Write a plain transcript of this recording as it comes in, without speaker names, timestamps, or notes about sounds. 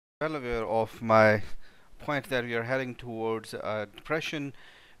Well aware of my point that we are heading towards depression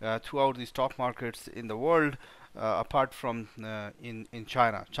throughout the stock markets in the world, apart from in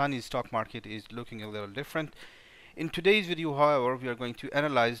China. Chinese stock market is looking a little different. In today's video, however, we are going to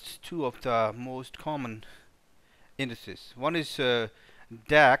analyze two of the most common indices. One is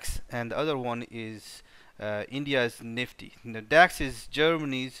DAX, and the other one is India's NIFTY. The DAX is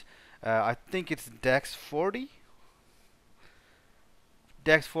Germany's. I think it's DAX 40.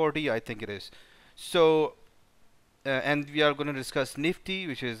 DAX 40, I think it is. So, and we are going to discuss Nifty,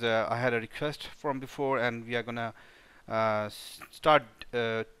 which is I had a request from before, and we are going to start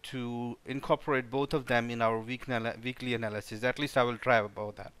to incorporate both of them in our weekly analysis. At least I will try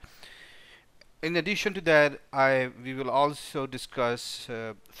about that. In addition to that, we will also discuss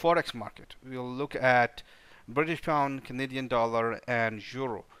Forex market. We will look at British pound, Canadian dollar, and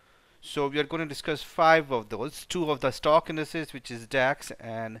euro. So we are going to discuss 5 of those, 2 of the stock indices, which is DAX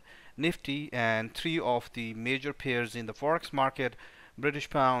and Nifty, and 3 of the major pairs in the Forex market, British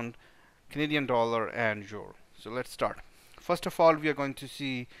pound, Canadian dollar, and euro. So let's start. First of all, we are going to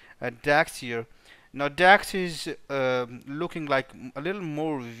see DAX here. Now DAX is looking like a little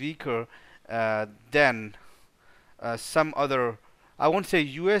more weaker than some other, I won't say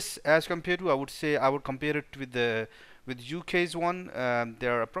US as compared to, I would compare it with the UK's one. They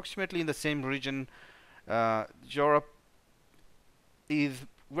are approximately in the same region. Europe is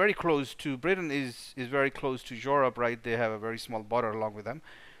very close to Britain is very close to Europe, right? They have a very small border along with them.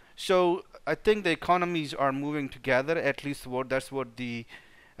 So I think the economies are moving together. At least that's what the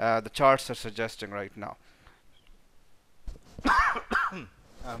charts are suggesting right now.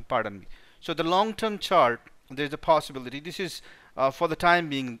 Pardon me. So the long-term chart, there's a possibility. This is for the time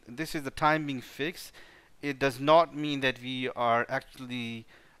being. This is the time being fixed. It does not mean that we are actually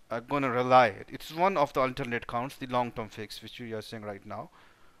going to rely it. It's one of the alternate counts, the long-term fix, which we are seeing right now.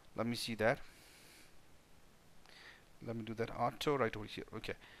 Let me see that. Let me do that auto right over here.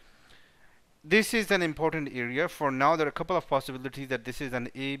 Okay. This is an important area. For now, there are a couple of possibilities that this is an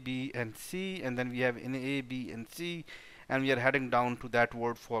A, B, and C, and then we have an A, B, and C, and we are heading down to that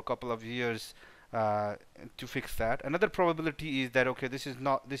word for a couple of years to fix that. Another probability is that okay, this is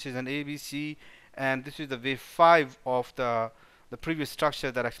an A, B, C, and this is the wave 5 of the previous structure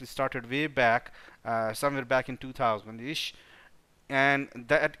that actually started way back, somewhere back in 2000-ish, and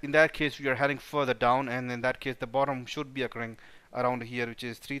that in that case we are heading further down, and in that case the bottom should be occurring around here, which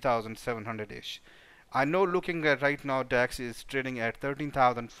is 3,700-ish. I know looking at right now DAX is trading at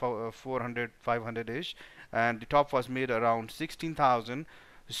 13,400, 500-ish, and the top was made around 16,000.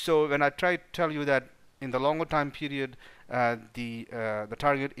 So when I try to tell you that in the longer time period the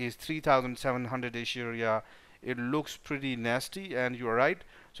target is 3,700-ish area, it looks pretty nasty, and you're right.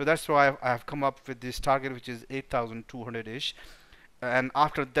 So that's why I've come up with this target, which is 8,200-ish. And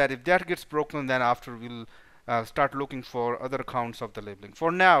after that, if that gets broken, then after we'll start looking for other accounts of the labeling.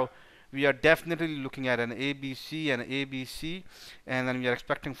 For now, we are definitely looking at an ABC and ABC, and then we are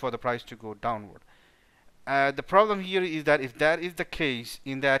expecting for the price to go downward. The problem here is that if that is the case,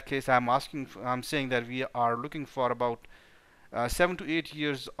 in that case, I'm saying that we are looking for about 7 to 8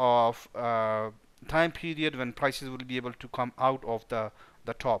 years of time period when prices will be able to come out of the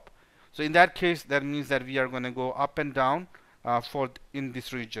top. So in that case, that means that we are going to go up and down in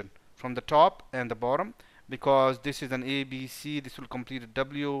this region from the top and the bottom, because this is an A, B, C. This will complete a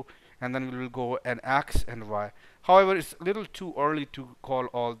W, and then we will go an X and Y. However, it's a little too early to call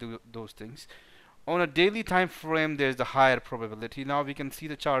all those things. On a daily time frame, there's the higher probability. Now we can see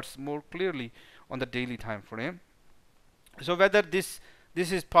the charts more clearly on the daily time frame. So whether this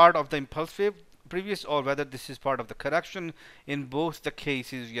is part of the impulse wave previous, or whether this is part of the correction, in both the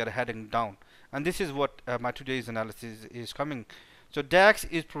cases we are heading down, and this is what my today's analysis is coming. So DAX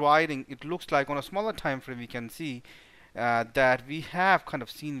is providing, it looks like on a smaller time frame we can see that we have kind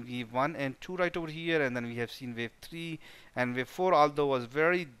of seen wave 1 and 2 right over here, and then we have seen wave 3 and wave 4, although was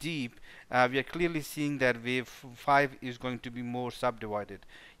very deep. We are clearly seeing that wave 5 is going to be more subdivided.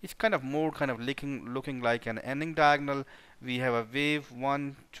 It's kind of more looking like an ending diagonal. We have a wave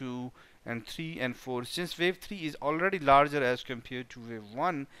 1, 2, and 3 and 4. Since wave 3 is already larger as compared to wave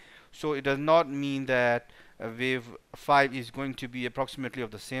 1, so it does not mean that wave 5 is going to be approximately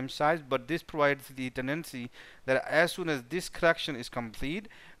of the same size, but this provides the tendency that as soon as this correction is complete,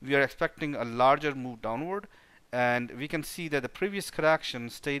 we are expecting a larger move downward, and we can see that the previous correction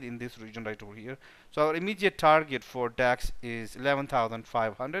stayed in this region right over here. So our immediate target for DAX is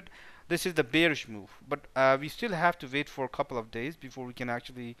 11,500. This is the bearish move, but we still have to wait for a couple of days before we can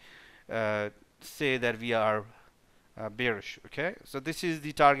actually say that we are bearish. Okay, so this is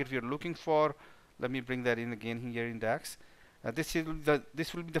the target we are looking for. Let me bring that in again here in DAX. This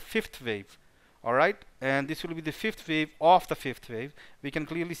will be the fifth wave. All right, and this will be the fifth wave of the fifth wave. We can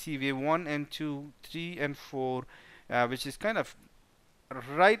clearly see wave 1 and 2, 3 and 4, which is kind of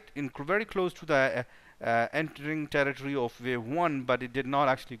right in very close to the entering territory of wave 1, but it did not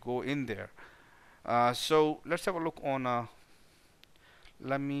actually go in there. So let's have a look on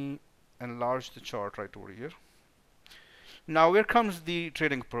let me enlarge the chart right over here. Now here comes the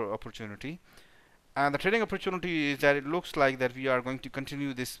trading opportunity, and the trading opportunity is that it looks like that we are going to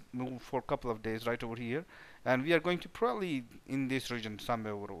continue this move for a couple of days right over here, and we are going to probably in this region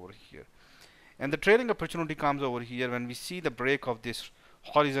somewhere over here. And the trading opportunity comes over here when we see the break of this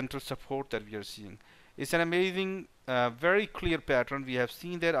horizontal support that we are seeing. It's an amazing, very clear pattern. We have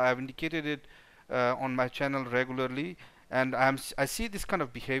seen that. I have indicated it on my channel regularly, and I see this kind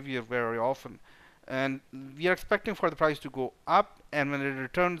of behavior very often. And we are expecting for the price to go up, and when it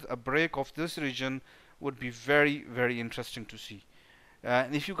returns, a break of this region would be very, very interesting to see.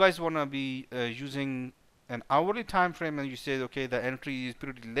 And if you guys want to be using an hourly time frame, and you say, okay, the entry is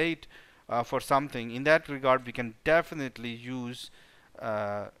pretty late for something, in that regard, we can definitely use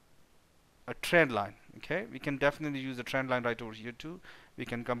a trend line. Okay, we can definitely use a trend line right over here too. We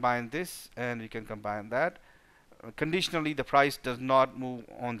can combine this and we can combine that. Conditionally, the price does not move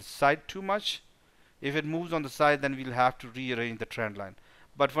on the side too much. If it moves on the side, then we'll have to rearrange the trend line.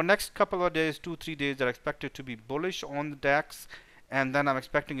 But for next couple of days, 2-3 days, are expected to be bullish on the DAX, and then I'm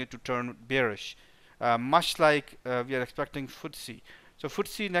expecting it to turn bearish, much like we are expecting FTSE. So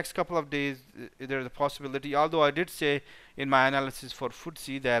FTSE next couple of days, there's a possibility. Although I did say in my analysis for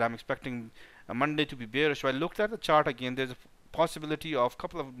FTSE that I'm expecting Monday to be bearish. So I looked at the chart again. There's a possibility of a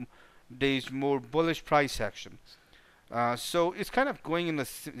couple of days more bullish price action. So it's kind of going in the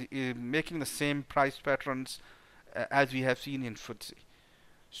making the same price patterns as we have seen in FTSE.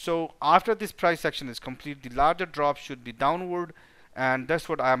 So after this price action is complete, the larger drop should be downward, and that's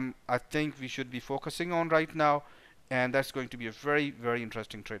what I think we should be focusing on right now, and that's going to be a very, very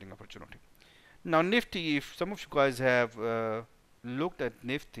interesting trading opportunity. Now Nifty, if some of you guys have looked at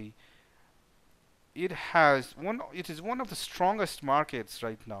Nifty, it is one of the strongest markets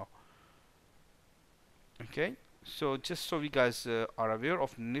right now. Okay. So just so you guys are aware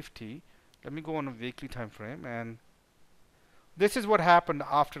of Nifty, let me go on a weekly time frame, and this is what happened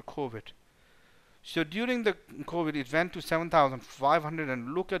after COVID. So during the COVID, it went to 7,500,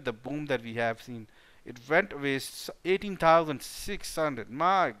 and look at the boom that we have seen. It went away 18,600.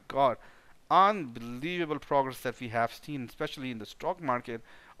 My God, unbelievable progress that we have seen, especially in the stock market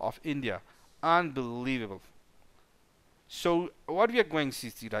of India. Unbelievable. So what we are going to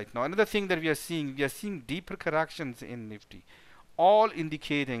see right now, another thing that we are seeing deeper corrections in Nifty, all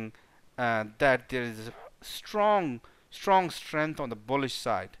indicating that there is strong strength on the bullish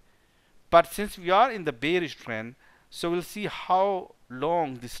side. But since we are in the bearish trend, so we'll see how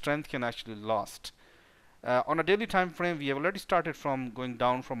long this strength can actually last. On a daily time frame, we have already started from going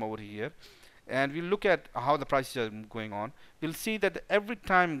down from over here, and we'll look at how the prices are going on. We'll see that every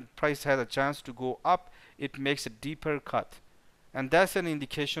time price has a chance to go up, it makes a deeper cut, and that's an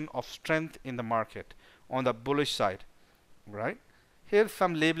indication of strength in the market on the bullish side. Right, here's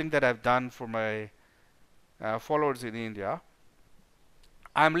some labeling that I've done for my followers in India.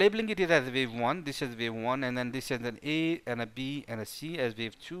 I'm labeling it as wave 1. This is wave 1, and then this is an A and a B and a C as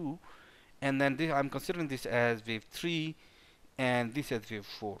wave 2, and then this, I'm considering this as wave 3, and this as wave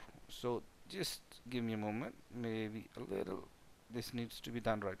 4. So just give me a moment, maybe a little, this needs to be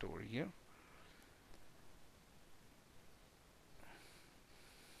done right over here.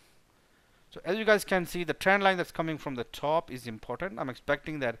 So as you guys can see, the trend line that's coming from the top is important. I'm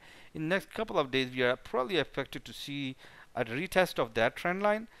expecting that in next couple of days we are probably expected to see a retest of that trend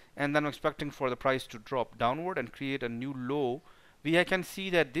line, and then I'm expecting for the price to drop downward and create a new low. We can see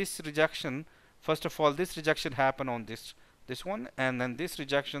that this rejection, first of all, this rejection happened on this one, and then this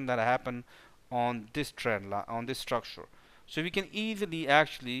rejection that happened on this trend line, on this structure. So we can easily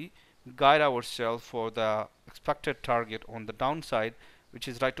actually guide ourselves for the expected target on the downside, which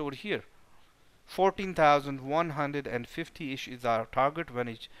is right over here. 14,150-ish is our target when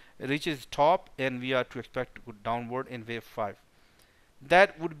it reaches top, and we are to expect to go downward in wave 5.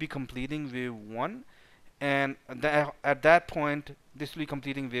 That would be completing wave 1, and at that point this will be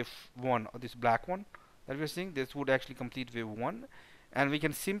completing wave 1, or this black one that we're seeing. This would actually complete wave 1, and we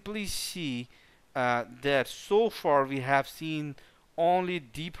can simply see that so far we have seen only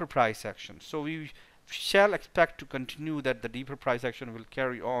deeper price action. So we shall expect to continue that the deeper price action will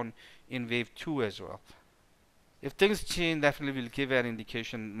carry on in wave 2 as well. If things change, definitely will give an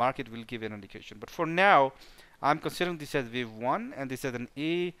indication, market will give an indication. But for now, I'm considering this as wave 1, and this as an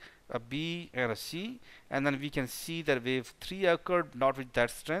A a B and a C, and then we can see that wave 3 occurred, not with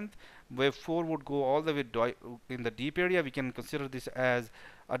that strength. Wave 4 would go all the way in the deep area. We can consider this as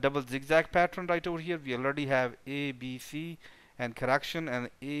a double zigzag pattern right over here. We already have A, B, C and correction, and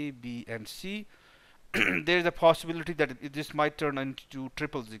A, B and C. There is a possibility that this might turn into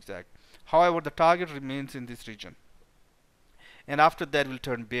triple zigzag. However, the target remains in this region, and after that will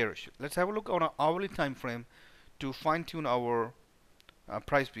turn bearish. Let's have a look on an hourly time frame to fine tune our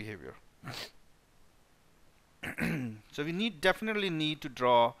price behavior. So we definitely need to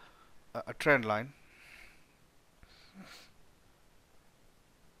draw a trend line.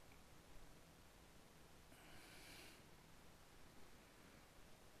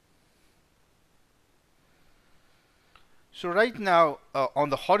 So right now on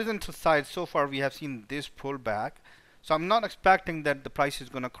the horizontal side, so far we have seen this pullback. So I'm not expecting that the price is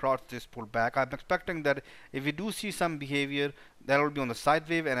going to cross this pullback. I'm expecting that if we do see some behavior, that will be on the side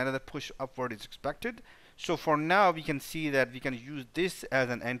wave, and another push upward is expected. So for now, we can see that we can use this as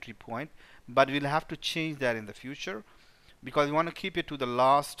an entry point, but we'll have to change that in the future because we want to keep it to the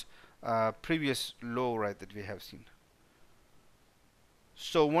last previous low, right, that we have seen.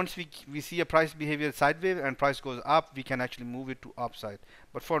 So once we see a price behavior sideways and price goes up, we can actually move it to upside.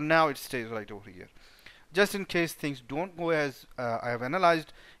 But for now, it stays right over here. Just in case things don't go as I have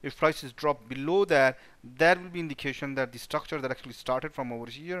analyzed, if prices drop below that, that will be indication that the structure that actually started from over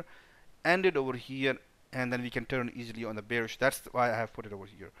here ended over here, and then we can turn easily on the bearish. That's why I have put it over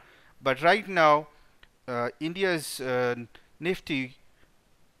here. But right now, India's Nifty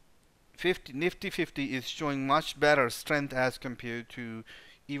 50 is showing much better strength as compared to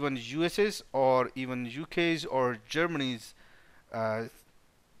even US's or even UK's or Germany's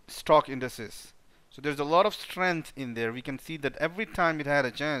stock indices. So there's a lot of strength in there. We can see that every time it had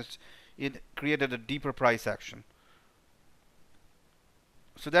a chance, it created a deeper price action.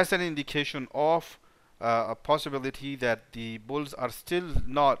 So that's an indication of a possibility that the bulls are still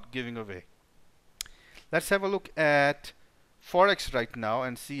not giving away. Let's have a look at Forex right now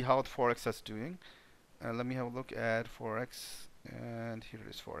and see how Forex is doing. Let me have a look at Forex, and here it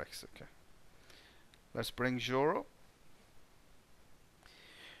is, Forex. Okay, let's bring Euro.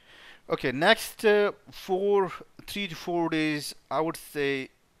 Okay, next 3 to 4 days, I would say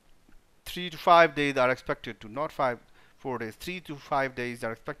 3 to 5 days are expected to, not 4 days, 3 to 5 days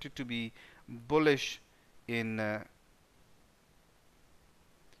are expected to be bullish in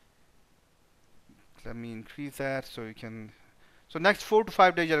let me increase that so you can. So next 4 to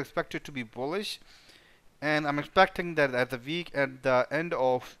 5 days are expected to be bullish, and I'm expecting that at the end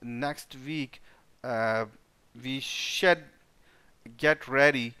of next week, we should get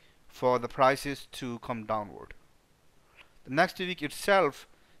ready for the prices to come downward. The next week itself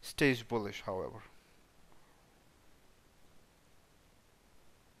stays bullish, however.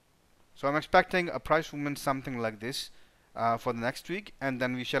 So I'm expecting a price movement something like this for the next week, and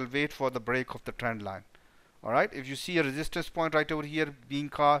then we shall wait for the break of the trend line. Alright, if you see a resistance point right over here being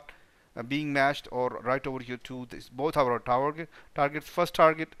caught, being matched, or right over here too, this both are our target, first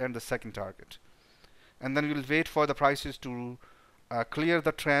target and the second target. And then we will wait for the prices to clear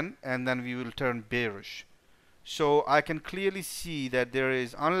the trend, and then we will turn bearish. So I can clearly see that there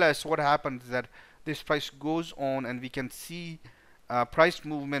is, unless what happens is that this price goes on and we can see price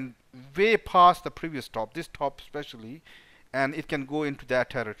movement way past the previous top, this top especially, and it can go into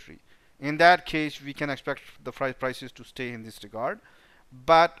that territory. In that case, we can expect the prices to stay in this regard.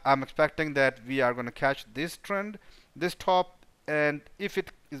 But I'm expecting that we are going to catch this trend, this top, and if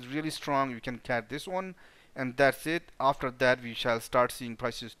it is really strong, we can catch this one, and that's it. After that, we shall start seeing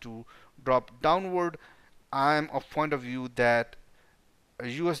prices to drop downward. I'm of point of view that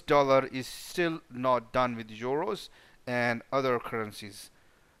US dollar is still not done with euros and other currencies.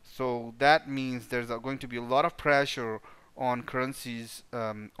 So that means there's going to be a lot of pressure on currencies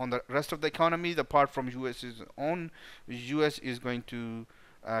on the rest of the economy apart from US's own. US is going to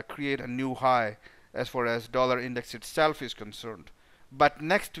create a new high as far as dollar index itself is concerned. But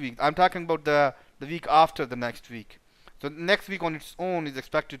next week, I'm talking about the week after the next week. So next week on its own is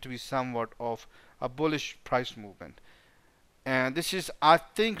expected to be somewhat of a bullish price movement. And this is, I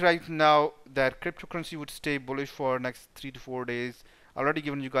think right now that cryptocurrency would stay bullish for next 3 to 4 days. I've already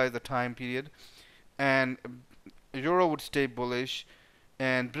given you guys the time period. And Euro would stay bullish,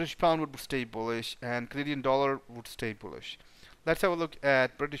 and British pound would stay bullish, and Canadian dollar would stay bullish. Let's have a look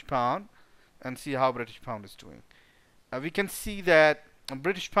at British pound and see how British pound is doing. We can see that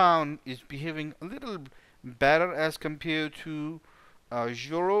British pound is behaving a little better as compared to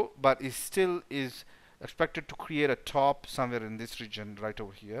Euro, but it still is expected to create a top somewhere in this region right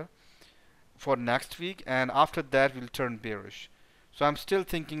over here for next week, and after that will turn bearish. So I'm still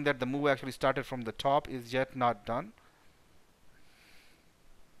thinking that the move actually started from the top, is yet not done.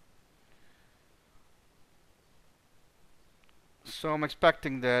 So I'm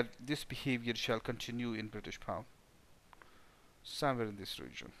expecting that this behavior shall continue in British pound, somewhere in this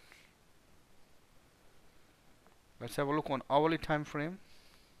region. Let's have a look on hourly time frame.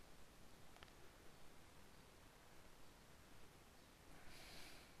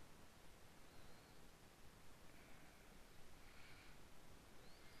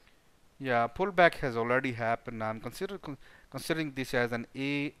 Yeah, pullback has already happened. I'm considering this as an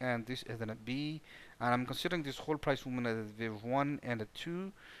A and this as a B, and I'm considering this whole price movement as wave 1 and a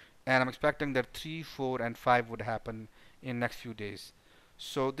 2, and I'm expecting that 3, 4, and 5 would happen in next few days.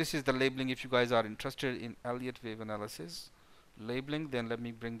 So this is the labeling. If you guys are interested in Elliott wave analysis labeling, then let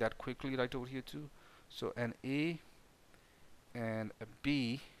me bring that quickly right over here too. So an A and a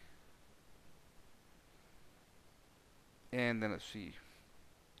B and then a C.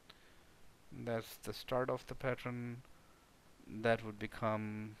 That's the start of the pattern. That would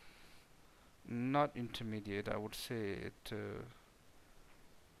become not intermediate, I would say it to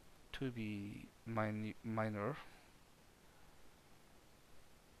be minor,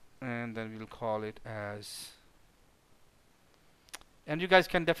 and then we'll call it as, and you guys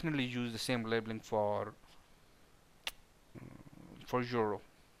can definitely use the same labeling for euro.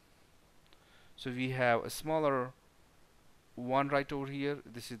 So we have a smaller one right over here.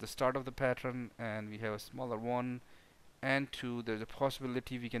 This is the start of the pattern, and we have a smaller one and 2. There's a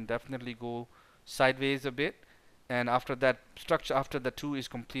possibility we can definitely go sideways a bit, and after that structure, after the 2 is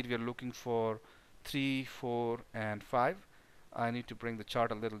complete, we are looking for 3, 4, and 5. I need to bring the chart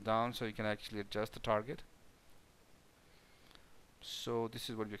a little down so you can actually adjust the target. So this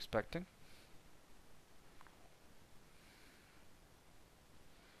is what we're expecting.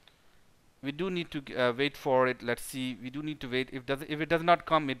 We do need to wait for it. Let's see. We do need to wait. If it does not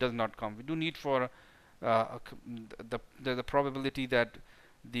come, it does not come. We do need for the probability that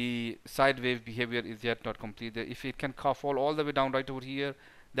the side wave behavior is yet not complete. If it can fall all the way down right over here,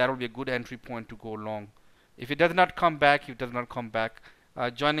 that will be a good entry point to go long. If it does not come back,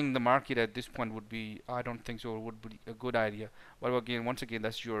 joining the market at this point would be, I don't think so, would be a good idea. But again, once again,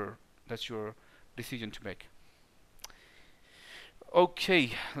 that's your decision to make.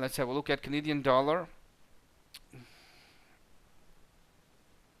 Okay, let's have a look at Canadian dollar.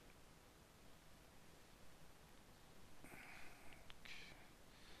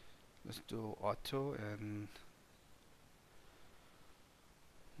 Let's do auto and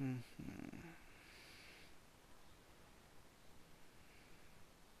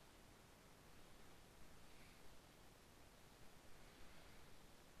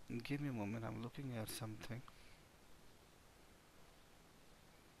give me a moment, I'm looking at something.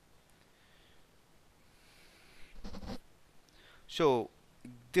 So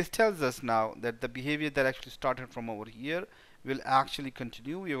this tells us now that the behavior that actually started from over here will actually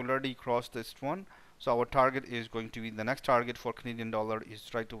continue. We already crossed this one, so our target is going to be, the next target for Canadian dollar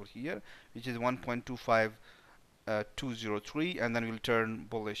is right over here, which is 1.25203, and then we'll turn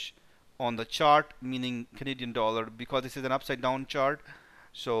bullish on the chart, meaning Canadian dollar, because this is an upside down chart,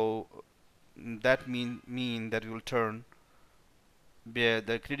 so that mean that we will turn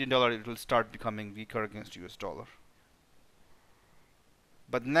the Canadian dollar, it will start becoming weaker against US dollar.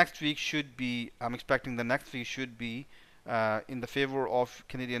 But next week should be, I'm expecting the next week should be in the favor of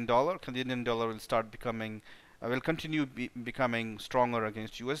Canadian dollar. Canadian dollar will start becoming, will continue becoming stronger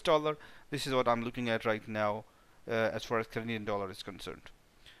against US dollar. This is what I'm looking at right now as far as Canadian dollar is concerned.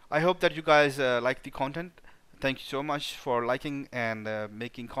 I hope that you guys like the content. Thank you so much for liking and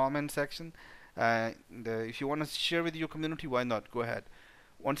making comment section. If you want to share with your community, why not? Go ahead.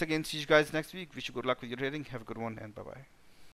 Once again, see you guys next week. Wish you good luck with your trading. Have a good one, and bye bye.